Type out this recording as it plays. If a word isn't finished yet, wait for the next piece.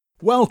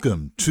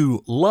Welcome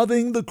to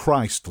Loving the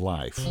Christ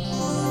Life.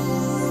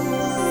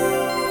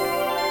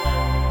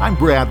 I'm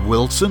Brad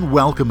Wilson.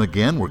 Welcome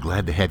again. We're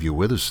glad to have you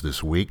with us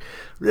this week.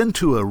 We're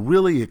into a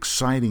really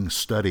exciting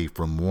study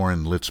from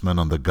Warren Litzman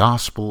on the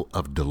gospel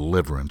of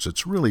deliverance.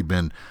 It's really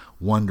been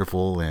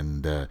wonderful,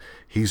 and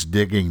he's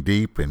digging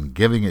deep and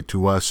giving it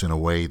to us in a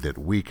way that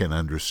we can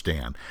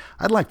understand.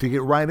 I'd like to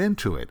get right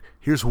into it.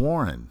 Here's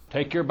Warren.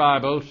 Take your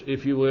Bibles,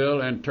 if you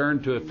will, and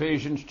turn to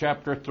Ephesians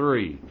chapter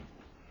 3.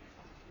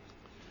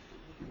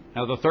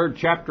 Now, the third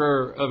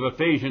chapter of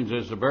Ephesians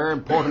is a very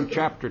important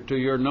chapter to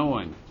your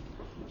knowing.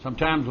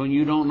 Sometimes when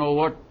you don't know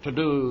what to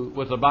do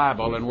with the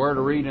Bible and where to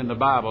read in the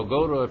Bible,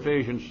 go to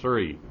Ephesians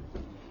 3.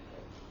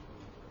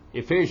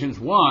 Ephesians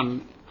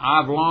 1,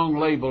 I've long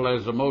labeled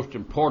as the most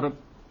important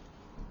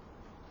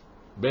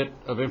bit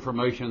of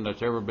information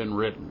that's ever been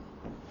written.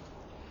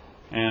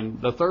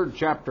 And the third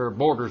chapter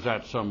borders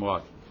that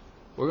somewhat.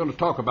 We're going to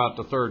talk about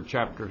the third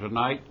chapter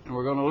tonight, and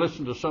we're going to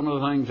listen to some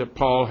of the things that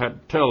Paul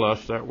had to tell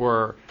us that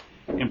were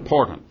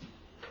important.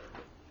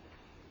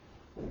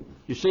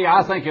 You see,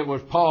 I think it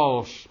was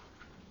Paul's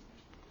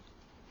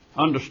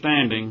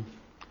understanding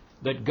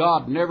that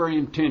God never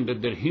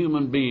intended that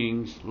human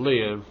beings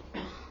live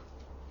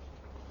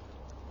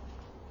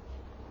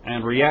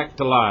and react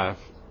to life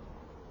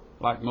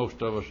like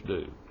most of us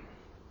do.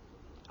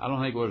 I don't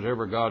think it was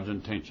ever God's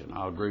intention.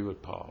 I'll agree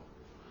with Paul.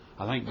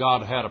 I think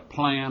God had a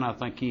plan. I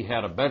think He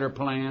had a better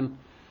plan.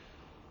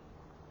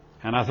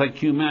 And I think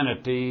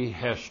humanity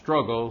has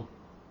struggled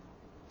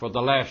for the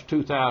last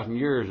 2,000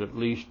 years at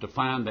least to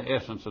find the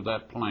essence of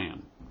that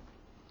plan.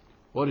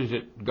 What is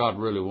it God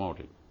really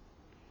wanted?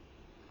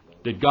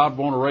 Did God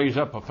want to raise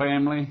up a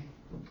family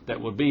that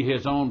would be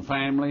His own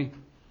family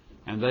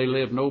and they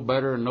live no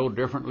better and no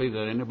differently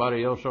than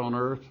anybody else on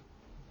earth?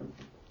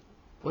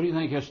 What do you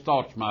think His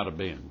thoughts might have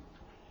been?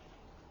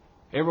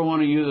 Every one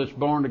of you that's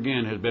born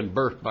again has been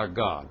birthed by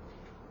God.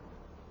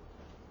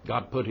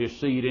 God put His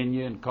seed in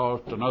you and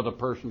caused another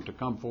person to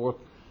come forth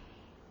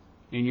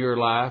in your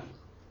life.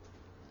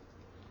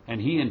 And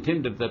He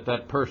intended that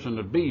that person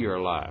would be your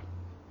life.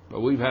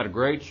 But we've had a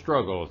great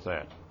struggle with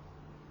that,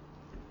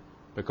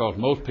 because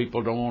most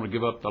people don't want to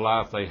give up the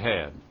life they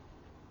had.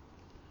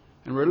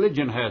 And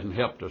religion hasn't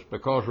helped us,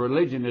 because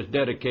religion is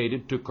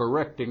dedicated to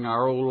correcting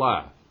our old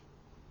life.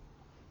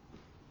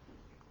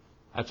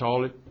 That's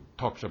all it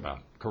talks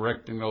about,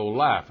 correcting the old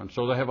life. And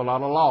so they have a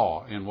lot of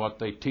law in what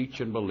they teach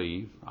and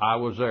believe. I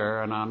was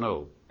there and I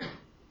know.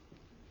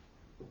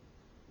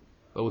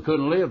 But we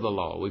couldn't live the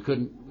law. We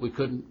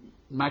couldn't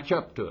match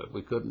up to it.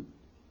 We couldn't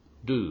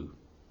do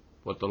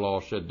what the law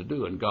said to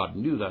do. And God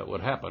knew that would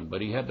happen.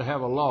 But He had to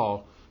have a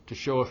law to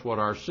show us what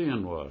our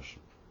sin was.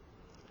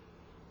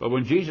 But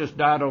when Jesus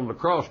died on the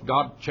cross,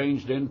 God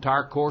changed the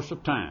entire course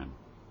of time.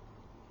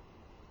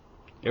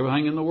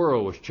 Everything in the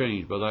world was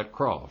changed by that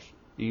cross.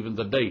 Even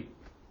the date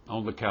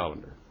on the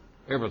calendar.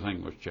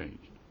 Everything was changed.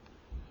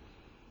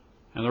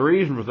 And the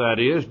reason for that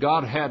is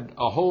God had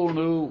a whole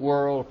new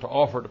world to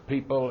offer to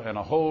people and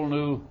a whole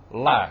new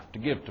life to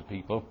give to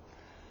people.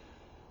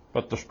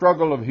 But the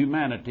struggle of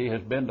humanity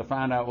has been to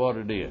find out what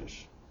it is.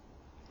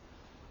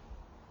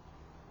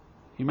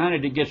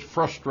 Humanity gets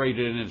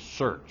frustrated in its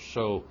search.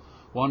 So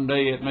one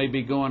day it may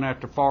be going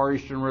after Far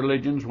Eastern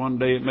religions. One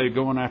day it may be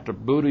going after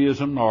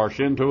Buddhism or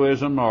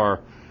Shintoism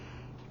or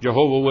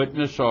Jehovah's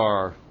Witness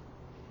or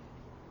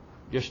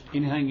just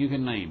anything you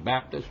can name.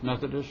 Baptist,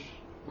 Methodist.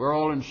 We're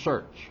all in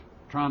search,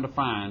 trying to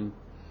find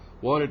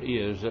what it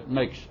is that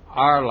makes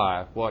our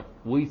life what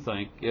we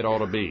think it ought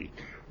to be.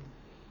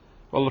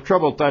 Well, the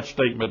trouble with that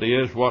statement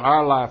is what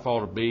our life ought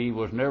to be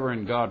was never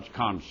in God's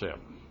concept.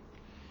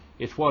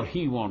 It's what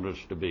He wanted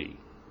us to be.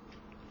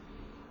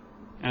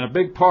 And a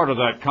big part of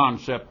that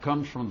concept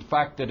comes from the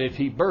fact that if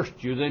He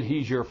birthed you, then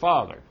He's your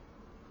Father.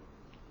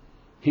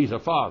 He's a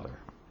Father.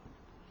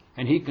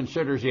 And He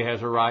considers He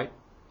has a right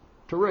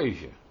to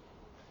raise you,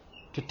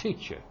 to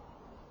teach you,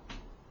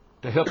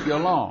 to help you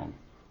along.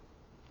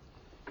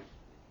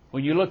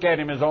 When you look at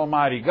Him as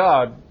Almighty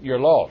God, you're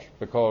lost,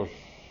 because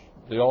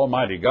the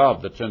Almighty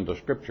God that's in the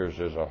Scriptures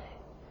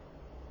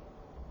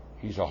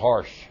He's a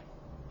harsh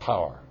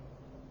power.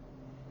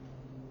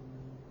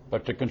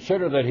 But to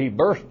consider that He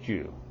birthed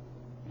you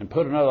and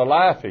put another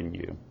life in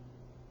you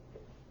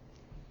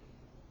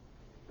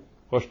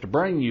was to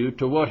bring you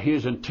to what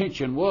His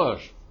intention was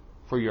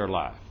for your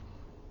life.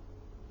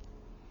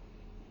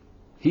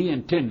 He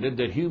intended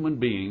that human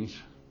beings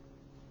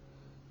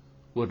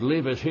would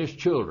live as His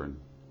children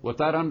with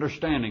that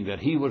understanding that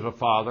He was a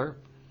Father,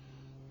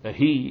 that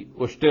He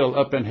was still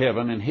up in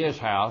heaven in His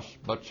house,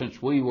 but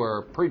since we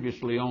were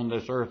previously on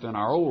this earth in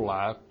our old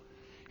life,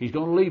 He's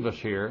going to leave us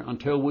here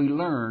until we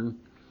learn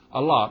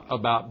a lot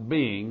about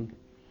being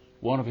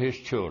one of His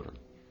children.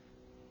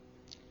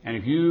 And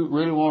if you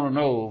really want to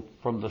know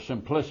from the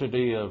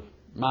simplicity of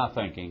my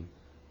thinking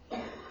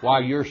why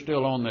you're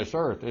still on this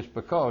earth, it's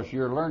because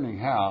you're learning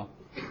how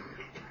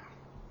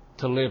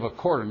to live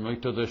accordingly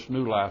to this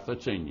new life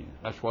that's in you.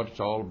 That's what it's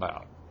all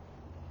about.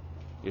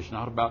 It's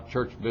not about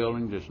church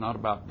buildings. It's not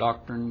about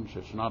doctrines.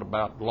 It's not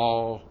about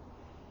law.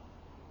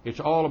 It's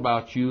all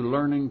about you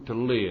learning to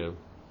live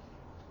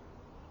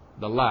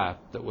the life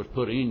that was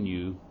put in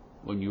you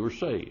when you were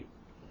saved.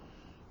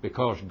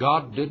 Because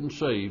God didn't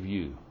save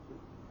you.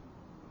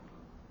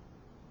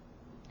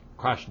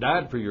 Christ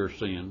died for your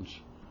sins,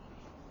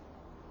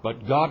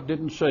 but God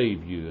didn't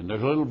save you. And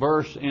there's a little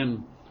verse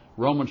in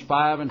Romans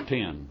 5 and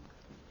 10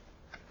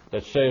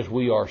 that says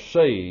we are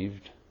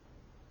saved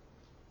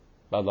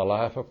by the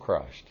life of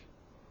Christ.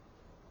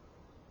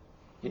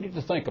 You need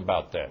to think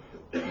about that.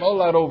 Mull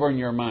that over in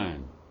your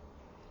mind.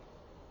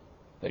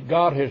 That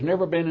God has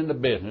never been in the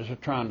business of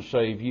trying to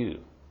save you.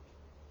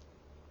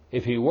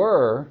 If He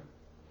were,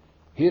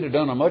 He'd have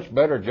done a much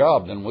better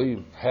job than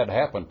we've had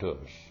happen to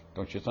us,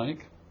 don't you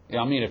think?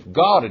 I mean, if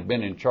God had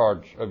been in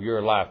charge of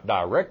your life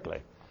directly,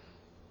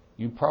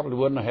 you probably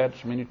wouldn't have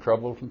had so many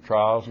troubles and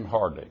trials and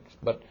heartaches.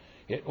 But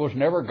it was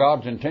never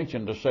God's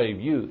intention to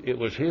save you. It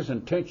was His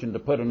intention to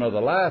put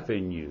another life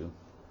in you,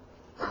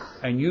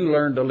 and you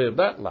learn to live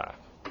that life.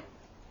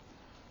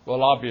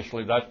 Well,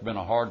 obviously, that's been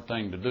a hard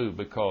thing to do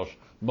because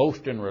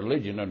most in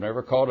religion have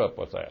never caught up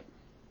with that.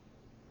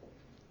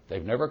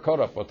 They've never caught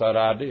up with that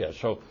idea.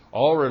 So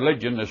all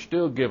religion is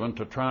still given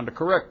to trying to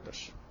correct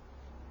us,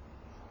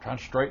 trying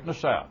to straighten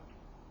us out,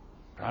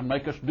 trying to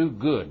make us do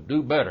good,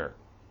 do better.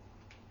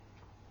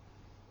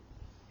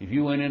 If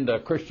you went into a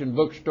Christian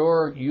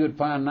bookstore, you would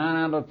find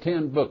 9 out of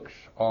 10 books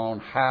on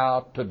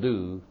how to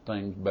do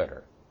things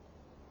better.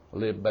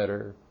 Live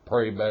better,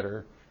 pray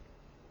better,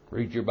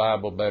 read your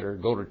Bible better,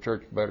 go to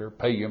church better,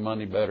 pay your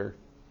money better.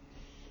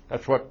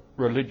 That's what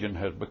religion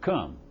has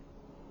become.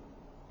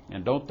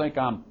 And don't think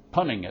I'm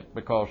punning it,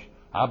 because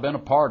I've been a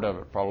part of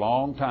it for a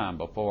long time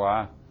before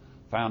I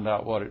found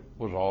out what it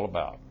was all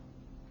about.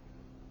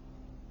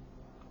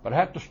 But I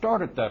have to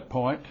start at that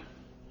point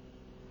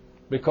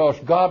because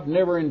God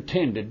never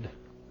intended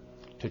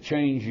to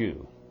change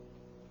you.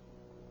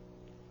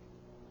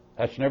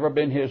 That's never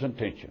been His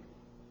intention.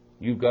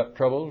 You've got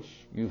troubles,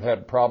 you've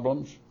had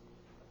problems,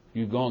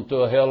 you've gone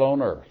through a hell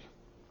on earth.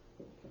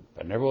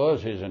 That never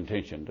was His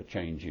intention to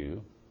change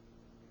you.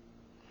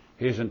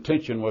 His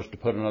intention was to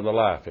put another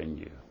life in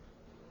you.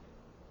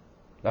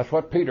 That's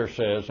what Peter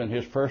says in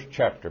his first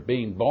chapter,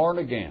 being born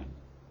again,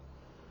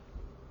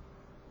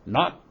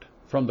 not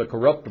from the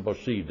corruptible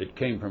seed that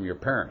came from your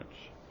parents,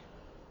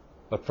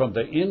 but from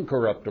the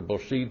incorruptible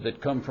seed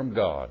that come from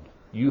God.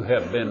 You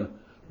have been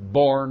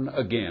born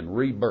again,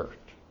 rebirthed.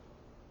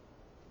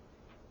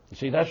 You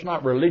see, that's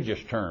not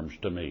religious terms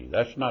to me.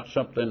 That's not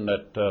something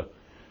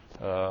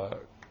that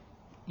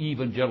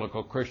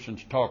evangelical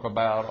Christians talk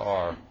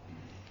about,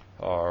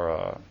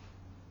 or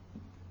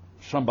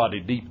somebody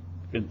deep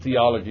in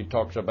theology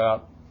talks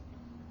about.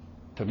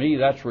 To me,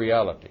 that's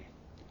reality.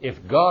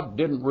 If God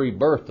didn't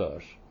rebirth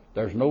us,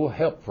 there's no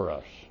help for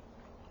us.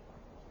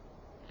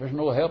 There's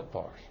no help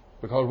for us,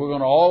 because we're going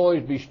to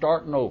always be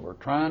starting over,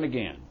 trying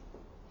again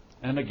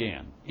and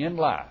again in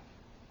life.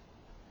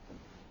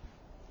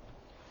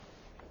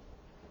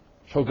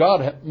 So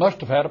God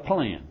must have had a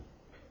plan.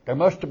 There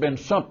must have been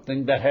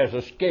something that has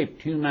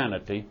escaped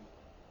humanity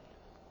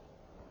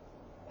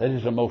that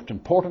is the most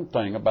important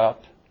thing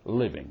about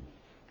living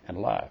and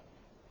life.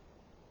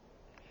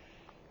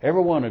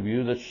 Every one of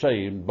you that's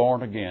saved,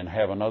 born again,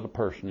 have another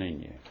person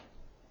in you.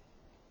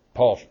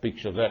 Paul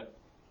speaks of that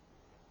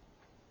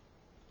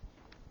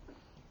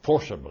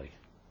forcibly.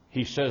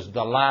 He says,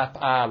 the life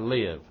I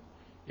live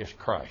is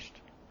Christ.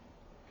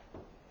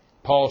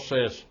 Paul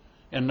says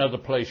in another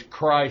place,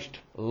 Christ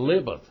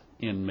liveth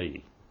in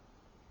me.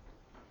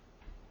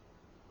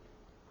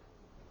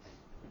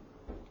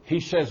 He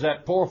says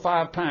that 4 or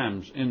 5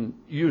 times in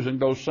using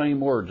those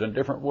same words in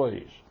different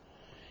ways.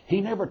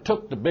 He never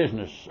took the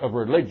business of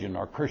religion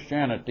or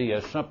Christianity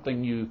as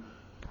something you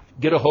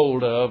get a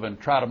hold of and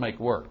try to make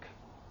work.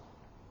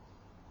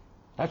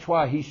 That's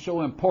why he's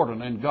so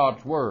important in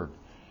God's Word.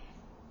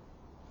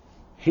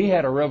 He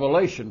had a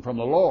revelation from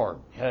the Lord.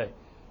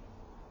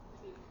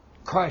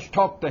 Christ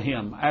talked to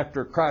him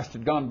after Christ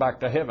had gone back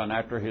to heaven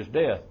after his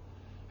death,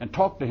 and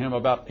talked to him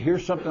about,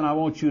 here's something I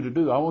want you to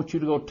do. I want you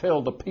to go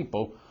tell the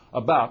people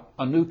about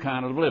a new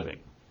kind of living,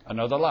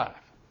 another life.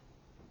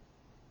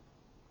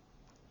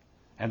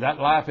 And that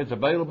life is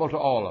available to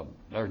all of them.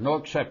 There's no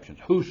exceptions.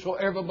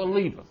 Whosoever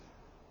believeth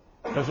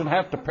doesn't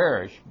have to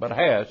perish, but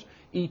has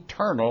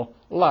eternal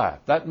life.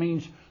 That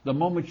means the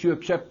moment you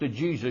accepted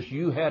Jesus,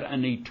 you had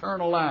an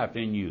eternal life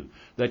in you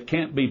that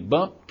can't be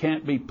bumped,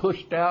 can't be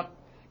pushed out,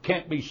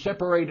 can't be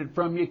separated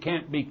from you,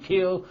 can't be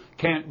killed,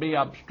 can't be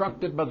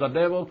obstructed by the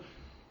devil.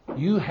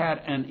 You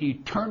had an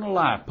eternal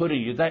life put in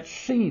you. That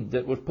seed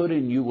that was put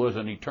in you was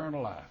an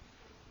eternal life.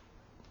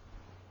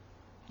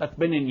 That's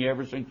been in you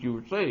ever since you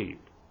were saved.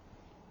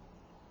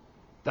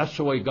 That's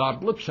the way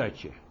God looks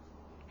at you.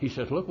 He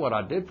says, look what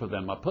I did for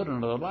them. I put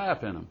another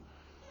life in them.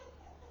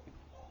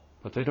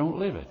 But they don't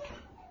live it.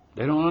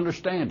 They don't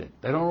understand it.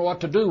 They don't know what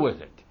to do with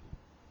it.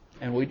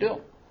 And we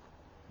don't.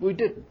 We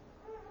didn't.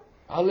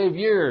 I lived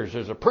years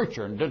as a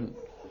preacher and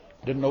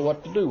didn't know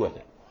what to do with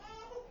it.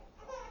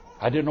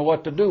 I didn't know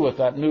what to do with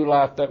that new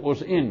life that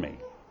was in me.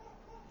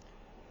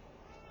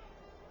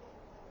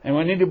 And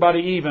when anybody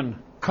even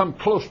come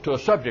close to a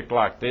subject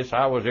like this,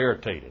 I was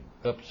irritated,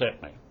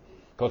 upset me,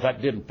 because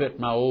that didn't fit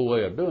my old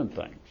way of doing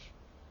things.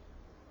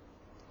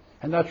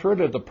 And that's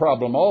really the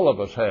problem all of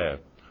us have.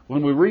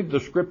 When we read the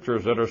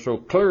Scriptures that are so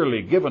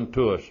clearly given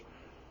to us,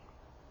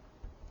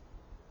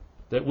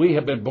 that we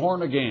have been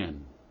born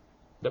again,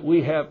 that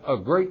we have a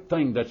great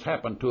thing that's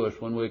happened to us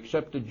when we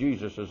accepted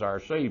Jesus as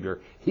our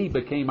Savior. He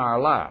became our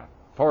life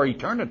for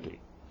eternity.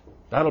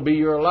 That'll be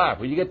your life.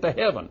 When you get to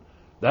heaven,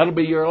 that'll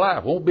be your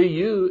life. Won't be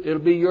you, it'll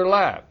be your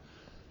life.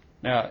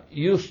 Now,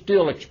 you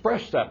still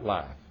express that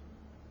life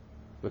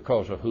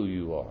because of who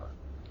you are.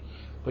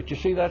 But you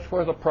see, that's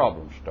where the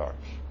problem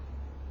starts.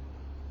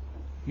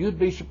 You'd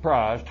be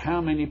surprised how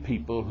many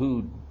people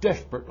who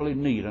desperately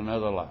need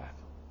another life,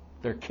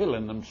 they're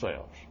killing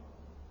themselves.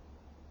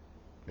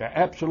 They're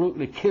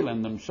absolutely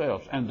killing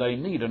themselves, and they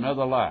need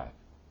another life.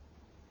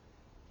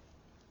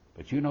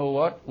 But you know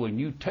what? When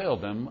you tell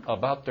them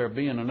about there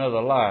being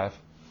another life,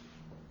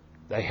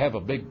 they have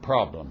a big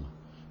problem,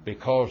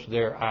 because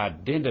their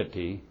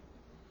identity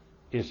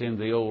is in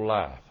the old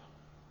life.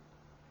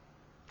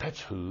 That's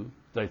who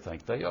they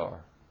think they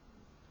are.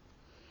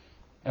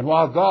 And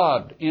while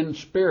God, in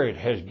spirit,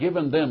 has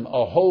given them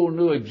a whole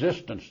new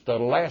existence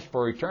that'll last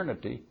for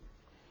eternity,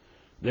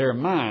 their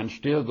mind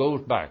still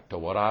goes back to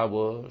what I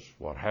was,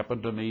 what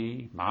happened to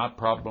me, my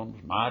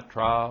problems, my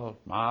trials,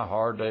 my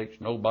heartaches,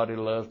 nobody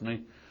loves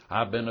me,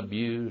 I've been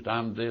abused,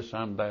 I'm this,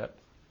 I'm that.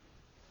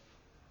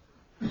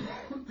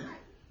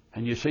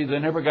 And you see, they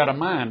never got a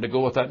mind to go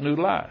with that new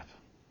life.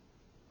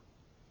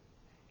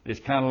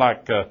 It's kind of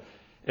like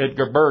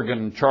Edgar Bergen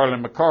and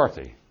Charlie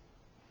McCarthy.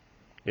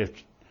 If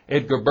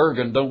Edgar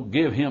Bergen don't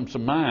give him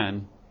some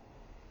mind,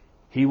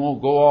 he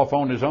won't go off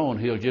on his own.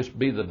 He'll just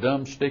be the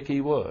dumb stick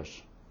he was.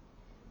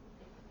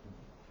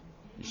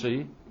 You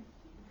see?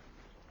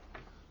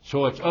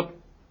 So it's up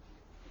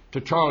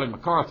to Charlie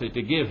McCarthy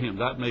to give him.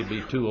 That may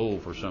be too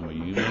old for some of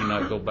you. You may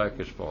not go back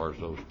as far as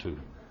those two.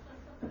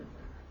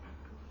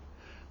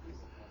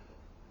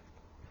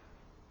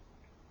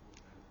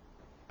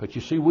 But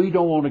you see, we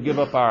don't want to give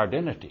up our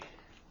identity.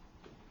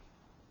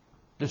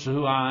 This is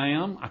who I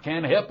am. I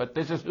can't help it.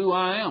 This is who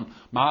I am.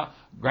 My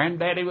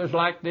granddaddy was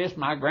like this.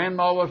 My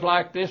grandma was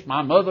like this.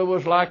 My mother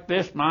was like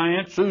this. My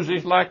Aunt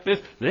Susie's like this.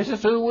 This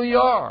is who we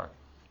are.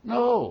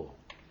 No.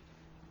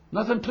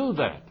 Nothing to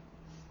that.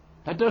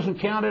 That doesn't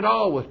count at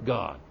all with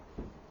God.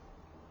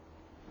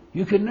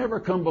 You can never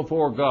come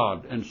before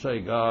God and say,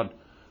 God,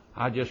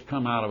 I just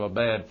come out of a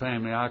bad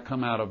family. I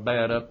come out of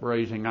bad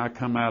upraising. I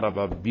come out of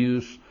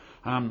abuse.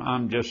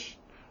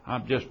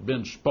 I've just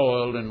been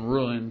spoiled and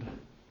ruined.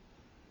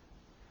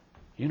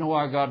 You know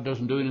why God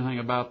doesn't do anything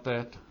about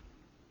that?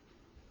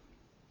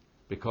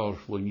 Because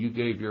when you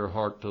gave your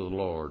heart to the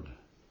Lord,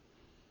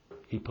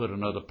 He put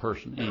another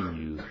person in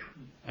you,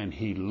 and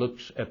He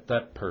looks at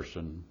that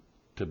person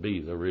to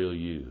be the real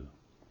you.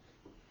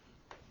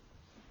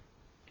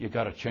 You've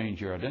got to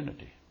change your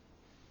identity.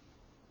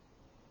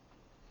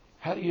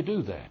 How do you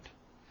do that?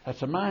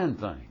 That's a mind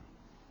thing.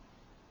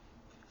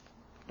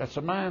 That's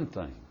a mind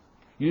thing.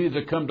 You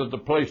either come to the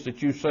place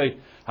that you say,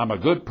 I'm a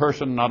good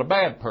person, not a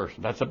bad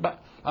person. That's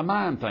a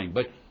mind thing.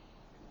 But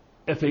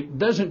if it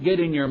doesn't get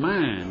in your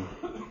mind,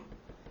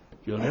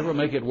 you'll never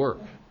make it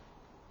work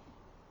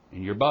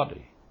in your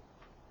body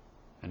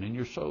and in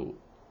your soul.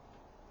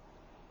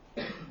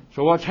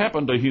 So what's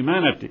happened to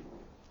humanity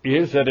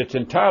is that it's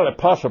entirely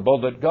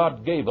possible that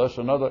God gave us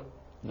another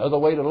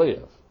way to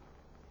live.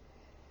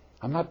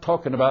 I'm not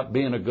talking about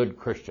being a good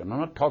Christian. I'm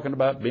not talking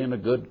about being a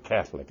good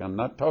Catholic. I'm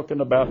not talking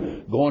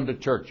about going to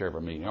church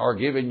every meeting or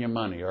giving you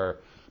money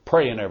or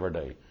praying every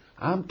day.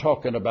 I'm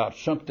talking about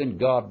something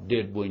God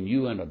did when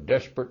you, in a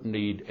desperate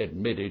need,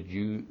 admitted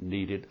you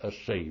needed a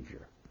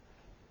Savior.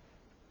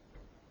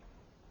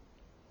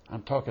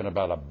 I'm talking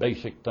about a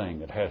basic thing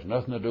that has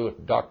nothing to do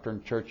with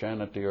doctrine,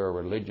 churchianity, or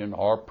religion,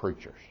 or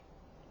preachers.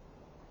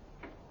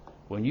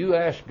 When you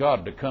asked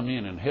God to come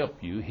in and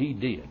help you, He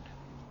did.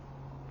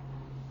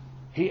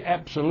 He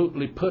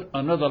absolutely put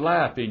another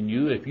life in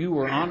you. If you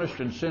were honest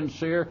and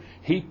sincere,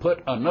 He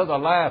put another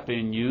life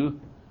in you.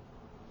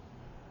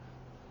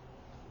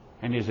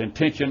 And His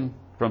intention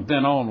from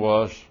then on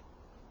was,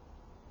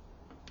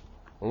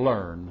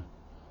 learn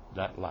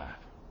that life.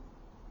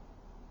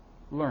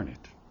 Learn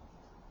it.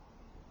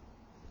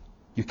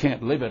 You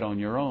can't live it on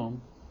your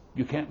own.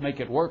 You can't make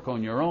it work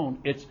on your own.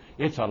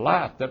 It's a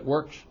life that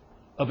works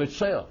of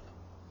itself.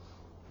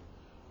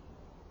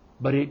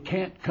 But it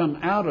can't come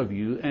out of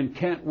you and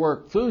can't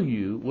work through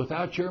you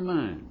without your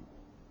mind.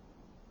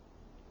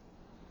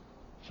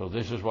 So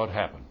this is what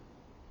happened.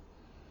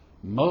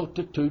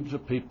 Multitudes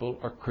of people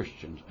are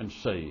Christians and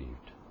saved.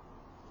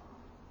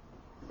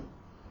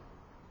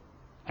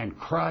 And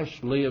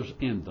Christ lives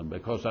in them,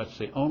 because that's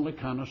the only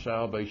kind of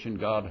salvation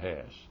God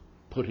has,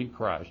 putting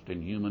Christ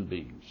in human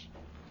beings.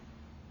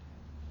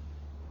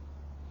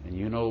 And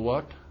you know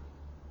what?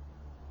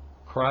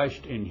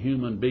 Christ in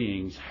human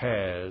beings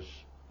has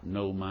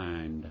no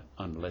mind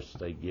unless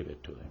they give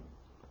it to Him.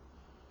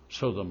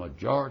 So the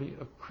majority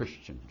of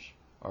Christians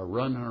are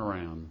running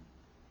around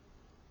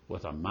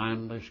with a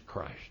mindless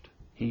Christ.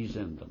 He's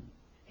in them.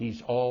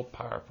 He's all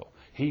powerful.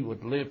 He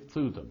would live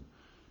through them,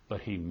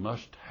 but he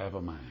must have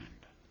a mind.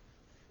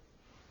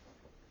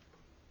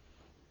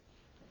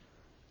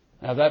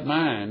 Now that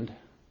mind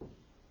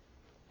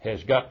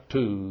has got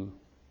to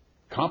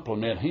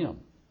complement him,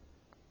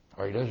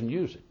 or he doesn't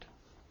use it.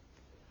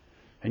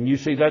 And you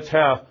see, that's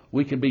how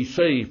we can be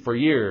saved for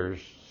years.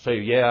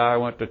 Say, yeah, I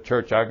went to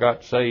church, I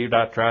got saved,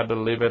 I tried to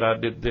live it, I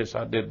did this,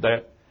 I did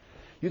that.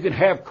 You can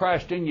have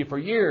Christ in you for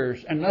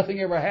years and nothing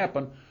ever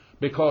happened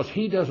because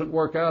he doesn't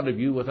work out of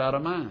you without a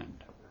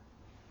mind.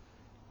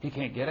 He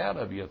can't get out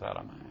of you without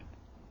a mind.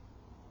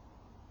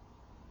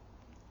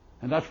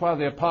 And that's why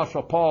the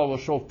Apostle Paul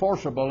was so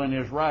forcible in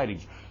his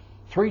writings.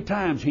 3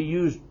 times he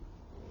used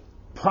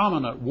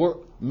prominent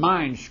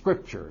mind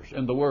scriptures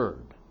in the Word,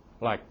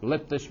 like,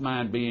 let this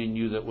mind be in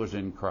you that was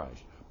in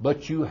Christ.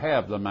 But you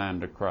have the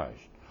mind of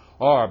Christ.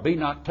 Or, be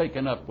not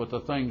taken up with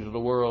the things of the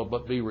world,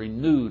 but be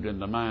renewed in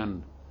the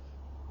mind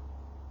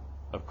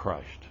of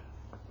Christ.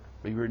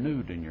 Be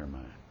renewed in your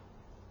mind.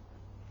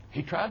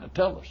 He tried to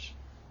tell us.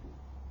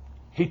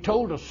 He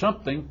told us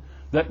something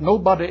that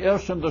nobody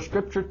else in the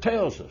Scripture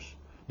tells us.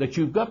 That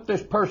you've got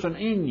this person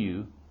in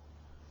you,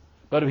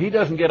 but if he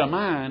doesn't get a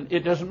mind,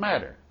 it doesn't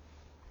matter.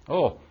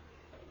 Oh,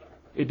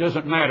 it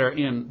doesn't matter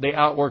in the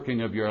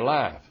outworking of your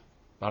life.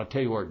 But I'll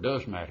tell you where it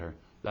does matter.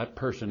 That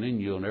person in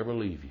you will never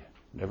leave you,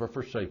 never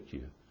forsake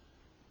you.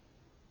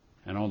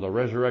 And on the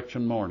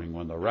resurrection morning,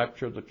 when the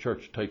rapture of the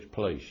church takes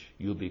place,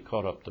 you'll be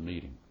caught up to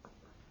meet him.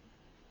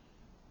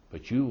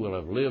 But you will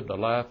have lived a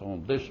life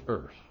on this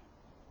earth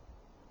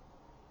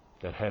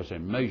that has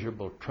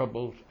immeasurable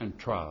troubles and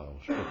trials,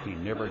 but he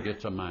never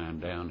gets a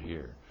mind down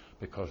here,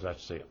 because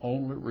that's the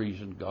only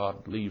reason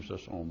God leaves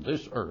us on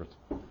this earth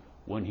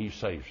when he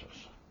saves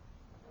us.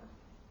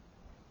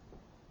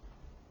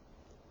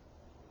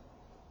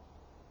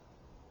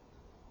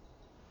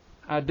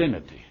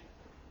 Identity.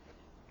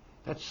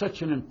 That's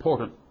such an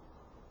important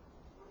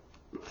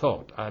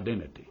thought,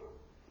 identity.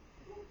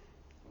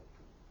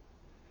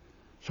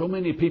 So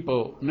many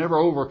people never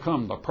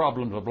overcome the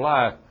problems of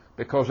life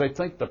because they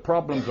think the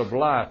problems of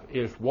life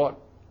is what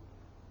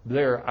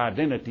their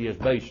identity is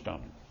based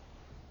on.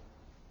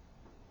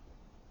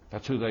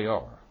 That's who they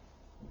are.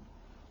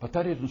 But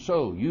that isn't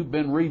so. You've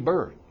been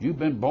rebirthed. You've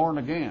been born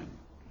again.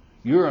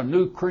 You're a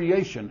new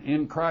creation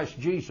in Christ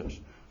Jesus.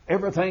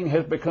 Everything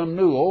has become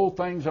new. Old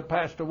things have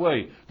passed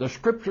away. The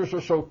Scriptures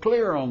are so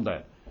clear on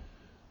that.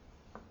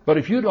 But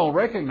if you don't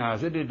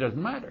recognize it, it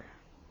doesn't matter.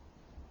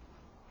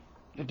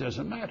 It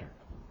doesn't matter.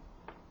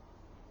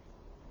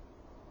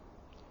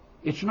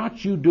 It's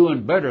not you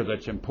doing better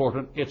that's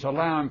important. It's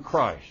allowing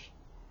Christ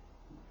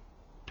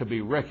to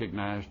be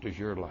recognized as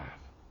your life.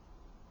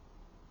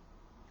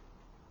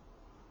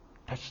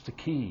 That's the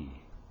key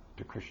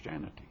to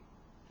Christianity.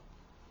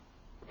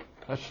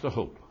 That's the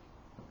hope.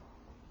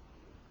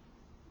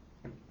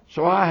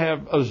 So I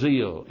have a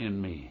zeal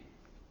in me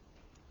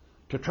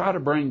to try to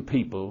bring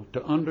people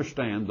to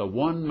understand the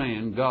one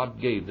man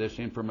God gave this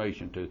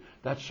information to.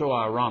 That's so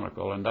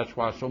ironical, and that's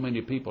why so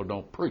many people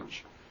don't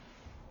preach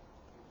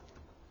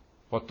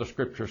what the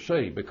Scriptures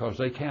say, because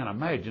they can't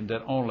imagine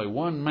that only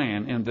one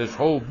man in this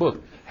whole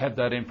book had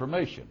that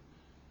information.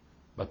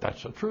 But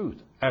that's the truth.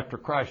 After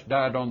Christ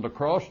died on the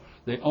cross,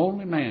 the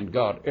only man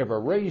God ever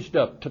raised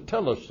up to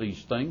tell us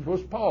these things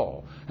was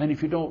Paul. And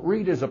if you don't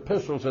read his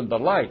epistles in the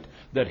light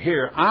that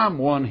here I'm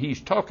one he's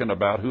talking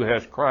about who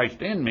has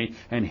Christ in me,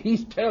 and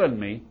he's telling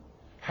me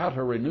how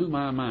to renew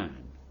my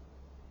mind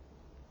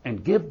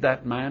and give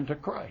that mind to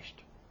Christ.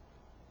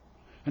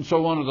 And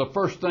so one of the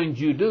first things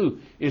you do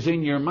is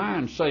in your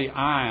mind say,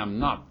 I am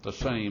not the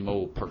same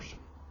old person.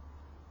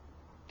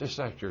 Just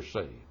after you're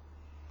saved.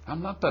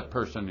 I'm not that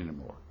person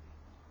anymore.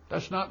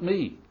 That's not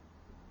me.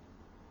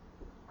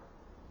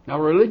 Now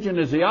religion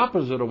is the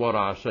opposite of what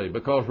I say,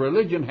 because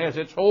religion has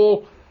its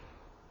whole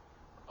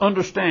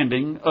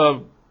understanding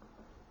of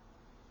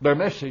their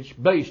message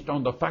based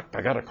on the fact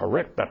I got to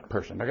correct that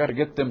person. I got to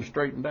get them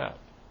straightened out.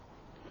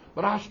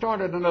 But I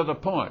started another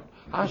point.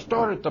 I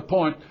started the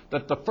point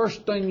that the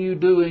first thing you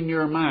do in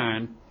your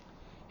mind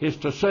is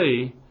to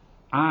say,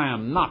 I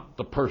am not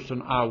the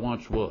person I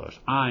once was.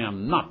 I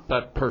am not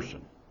that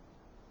person.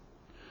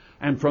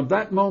 And from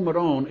that moment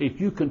on,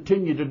 if you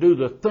continue to do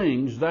the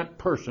things, that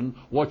person,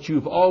 what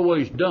you've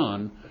always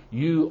done,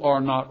 you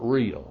are not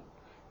real.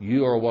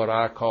 You are what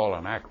I call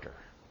an actor.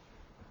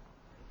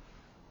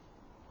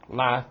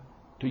 Life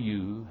to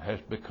you has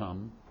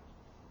become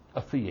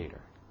a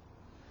theater.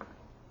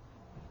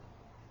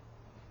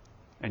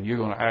 And you're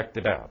going to act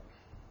it out.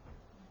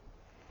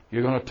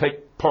 You're going to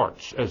take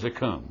parts as they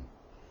come.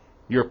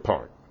 Your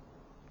part,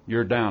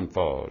 your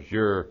downfalls,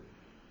 your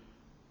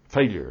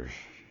failures,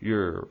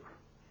 your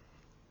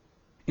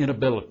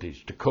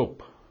inabilities to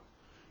cope.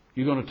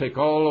 You're going to take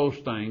all those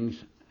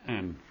things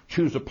and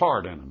choose a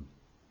part in them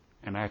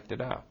and act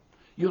it out.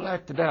 You'll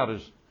act it out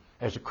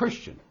as a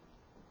Christian.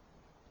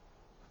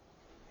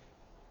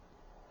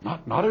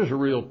 Not as a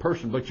real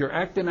person, but you're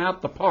acting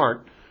out the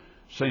part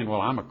saying,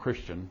 well, I'm a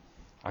Christian.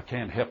 I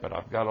can't help it.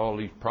 I've got all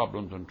these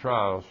problems and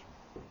trials.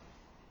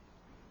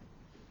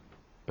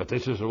 But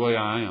this is the way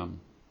I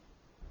am.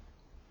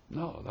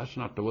 No, that's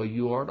not the way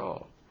you are at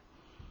all.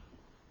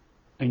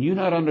 And you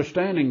not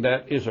understanding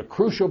that is a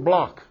crucial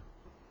block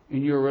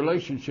in your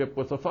relationship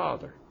with the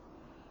Father.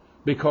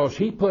 Because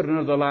He put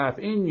another life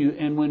in you,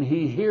 and when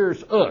He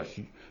hears us,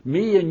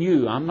 me and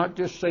you, I'm not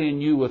just saying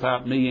you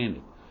without me in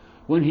it.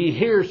 When He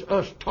hears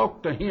us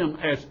talk to Him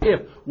as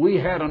if we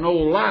had an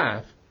old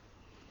life,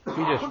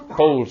 He just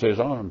folds His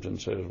arms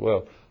and says,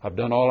 well, I've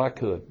done all I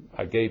could.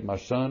 I gave my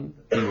son.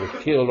 He was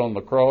killed on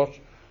the cross.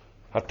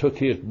 I took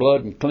His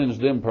blood and cleansed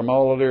them from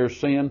all of their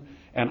sin.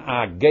 And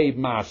I gave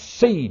my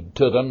seed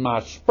to them. My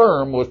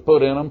sperm was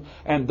put in them.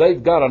 And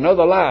they've got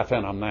another life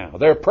in them now.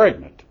 They're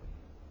pregnant.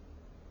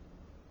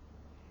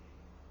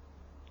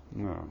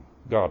 No.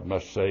 God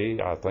must say,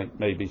 I think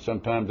maybe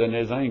sometimes in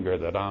His anger,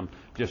 that I'm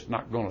just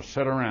not going to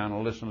sit around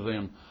and listen to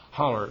them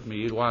holler at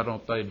me. Why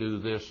don't they do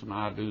this and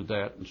I do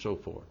that and so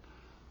forth?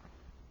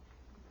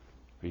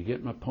 Are you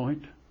getting my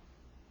point?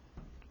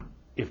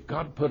 If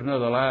God put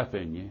another life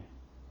in you,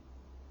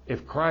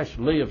 if Christ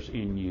lives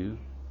in you,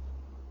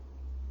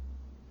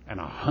 and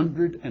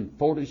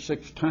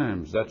 146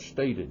 times that's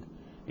stated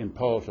in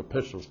Paul's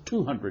epistles,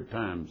 200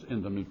 times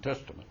in the New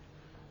Testament.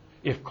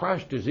 If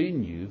Christ is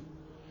in you,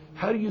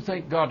 how do you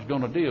think God's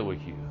going to deal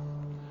with you?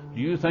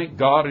 Do you think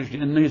God is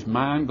in His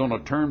mind going to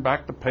turn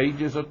back the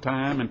pages of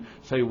time and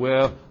say,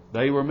 well,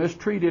 they were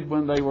mistreated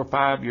when they were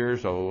 5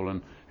 years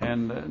old,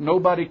 and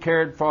nobody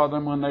cared for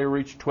them when they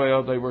reached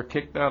 12. They were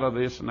kicked out of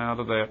this and out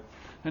of that,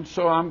 and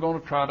so I'm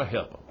going to try to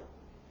help them.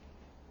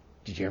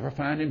 Did you ever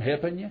find Him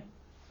helping you?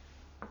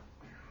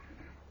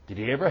 Did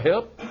He ever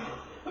help?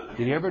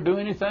 Did He ever do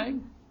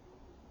anything?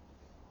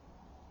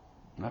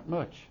 Not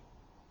much.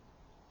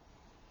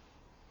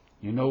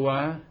 You know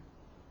why?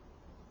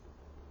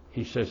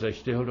 He says they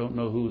still don't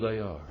know who they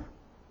are.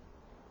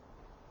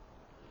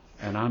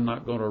 And I'm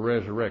not going to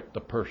resurrect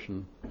the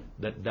person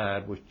that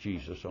died with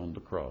Jesus on the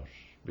cross.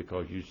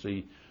 Because you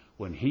see,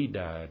 when He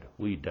died,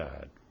 we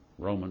died.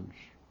 Romans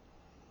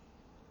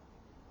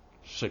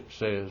 6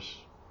 says,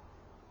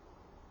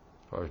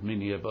 for as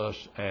many of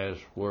us as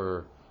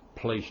were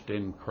placed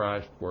in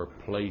Christ were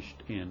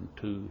placed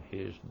into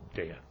His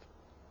death.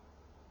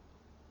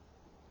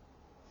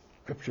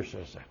 Scripture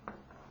says that.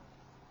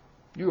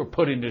 You were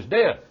put in His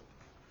death.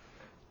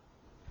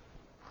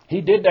 He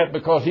did that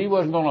because He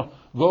wasn't going to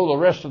go the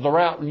rest of the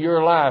route in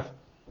your life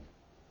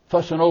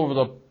fussing over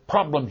the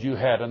problems you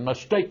had and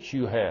mistakes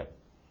you had.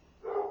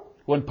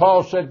 When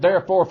Paul said,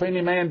 therefore, if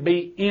any man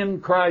be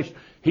in Christ,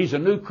 he's a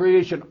new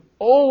creation.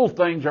 Old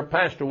things are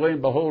passed away,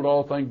 and behold,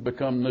 all things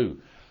become new.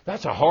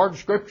 That's a hard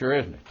scripture,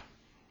 isn't it?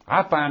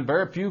 I find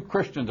very few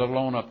Christians that will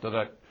own up to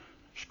that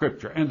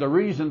scripture. And the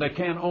reason they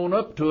can't own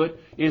up to it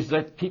is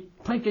they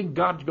keep thinking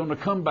God's going to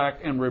come back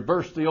and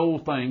reverse the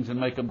old things and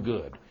make them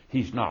good.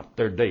 He's not.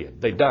 They're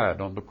dead. They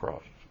died on the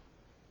cross.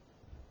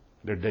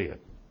 They're dead.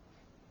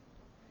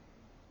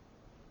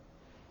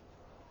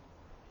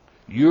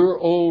 Your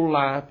old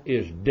life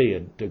is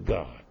dead to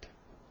God.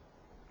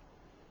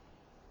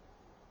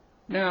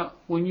 Now,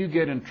 when you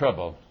get in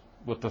trouble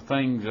with the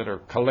things that are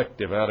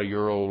collective out of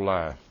your old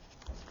life,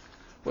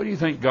 what do you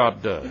think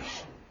God does?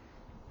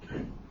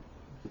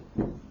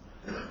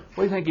 What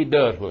do you think He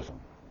does with them?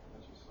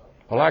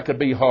 Well, I could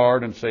be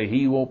hard and say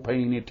He won't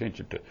pay any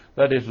attention to it.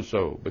 That isn't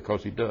so,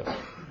 because He does.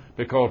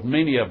 Because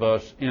many of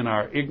us, in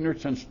our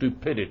ignorance and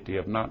stupidity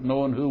of not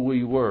knowing who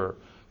we were,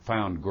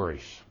 found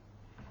grace.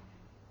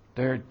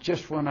 There,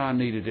 just when I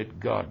needed it,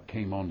 God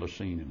came on the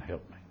scene and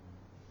helped me.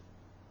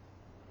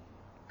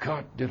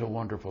 God did a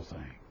wonderful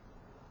thing.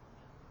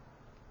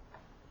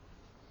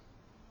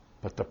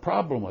 But the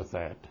problem with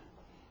that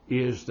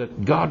is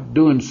that God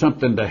doing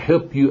something to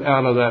help you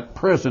out of that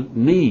present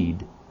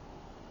need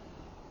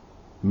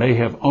may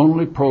have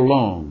only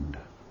prolonged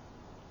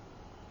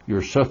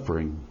your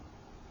suffering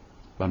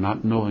by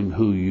not knowing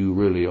who you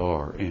really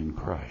are in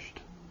Christ.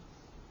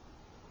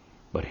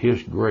 But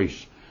His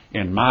grace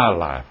in my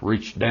life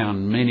reached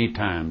down many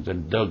times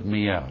and dug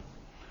me out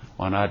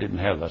when I didn't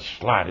have the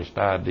slightest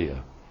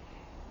idea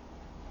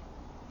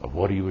of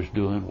what He was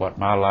doing, what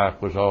my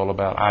life was all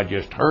about. I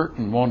just hurt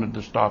and wanted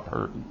to stop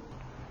hurting.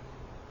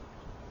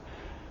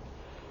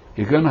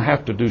 You're going to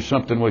have to do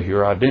something with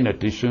your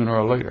identity sooner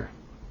or later.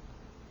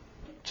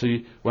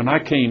 See, when I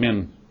came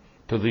in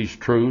to these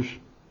truths,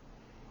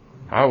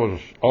 I was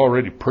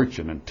already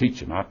preaching and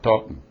teaching. I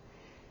taught in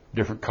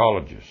different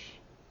colleges.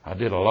 I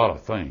did a lot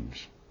of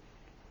things.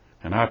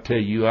 And I tell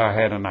you, I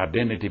had an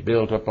identity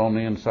built up on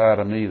the inside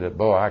of me that,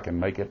 boy, I can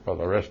make it for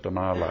the rest of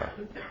my life.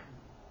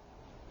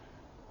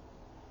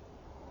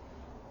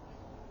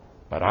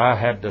 But I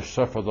had to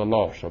suffer the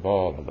loss of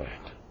all of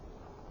that.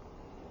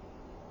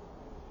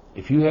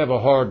 If you have a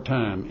hard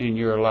time in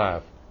your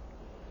life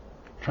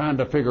trying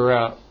to figure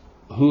out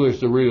who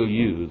is the real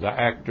you, the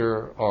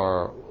actor,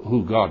 or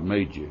who God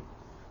made you,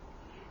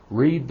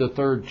 read the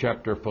 3rd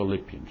chapter of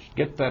Philippians.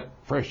 Get that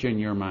fresh in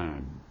your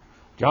mind.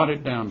 Jot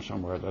it down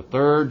somewhere. The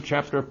 3rd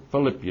chapter of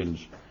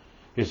Philippians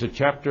is a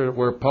chapter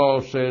where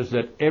Paul says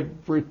that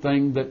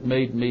everything that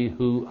made me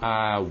who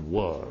I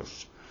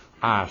was,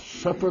 I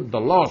suffered the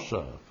loss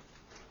of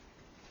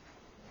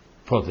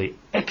for the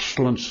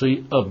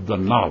excellency of the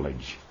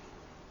knowledge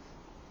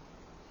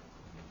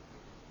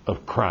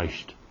of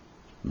Christ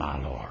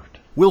my Lord.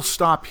 We'll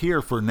stop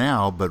here for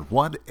now, but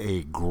what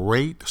a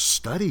great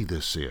study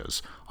this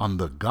is on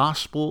the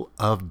Gospel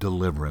of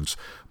Deliverance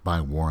by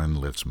Warren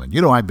Litzman.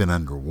 You know, I've been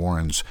under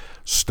Warren's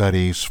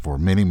studies for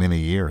many, many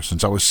years,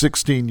 since I was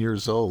 16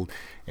 years old,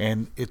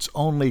 and it's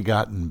only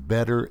gotten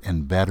better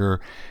and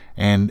better,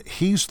 and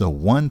he's the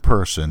one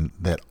person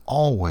that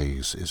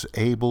always is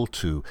able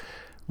to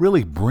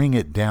really bring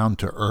it down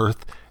to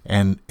earth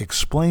and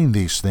explain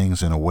these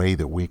things in a way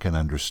that we can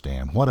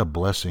understand. What a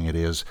blessing it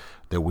is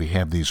that we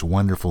have these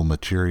wonderful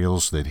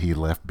materials that he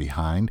left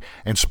behind.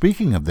 And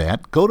speaking of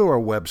that, go to our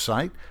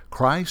website,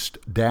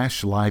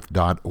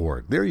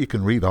 christ-life.org. There you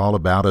can read all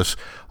about us,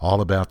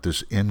 all about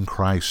this in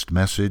Christ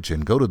message,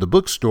 and go to the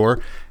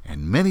bookstore,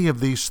 and many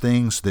of these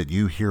things that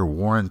you hear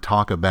Warren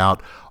talk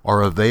about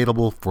are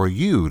available for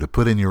you to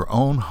put in your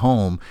own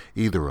home,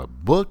 either a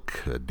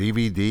book, a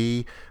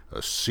DVD,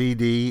 a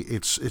CD.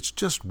 It's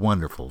just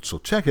wonderful. So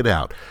check it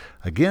out.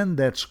 Again,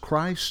 that's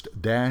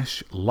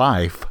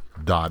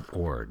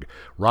christ-life.org.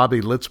 Robbie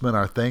Litzman,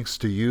 our thanks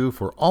to you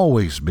for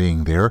always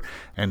being there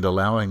and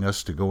allowing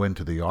us to go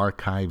into the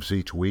archives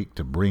each week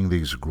to bring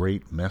these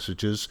great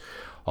messages.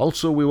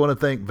 Also, we want to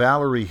thank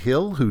Valerie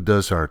Hill, who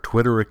does our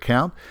Twitter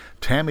account.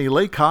 Tammy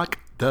Laycock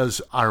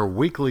does our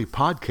weekly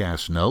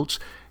podcast notes.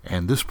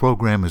 And this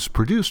program is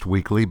produced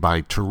weekly by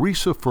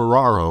Teresa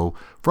Ferraro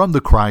from the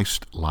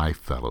Christ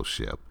Life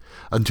Fellowship.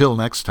 Until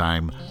next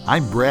time,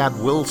 I'm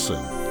Brad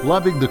Wilson,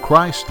 loving the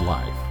Christ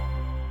Life.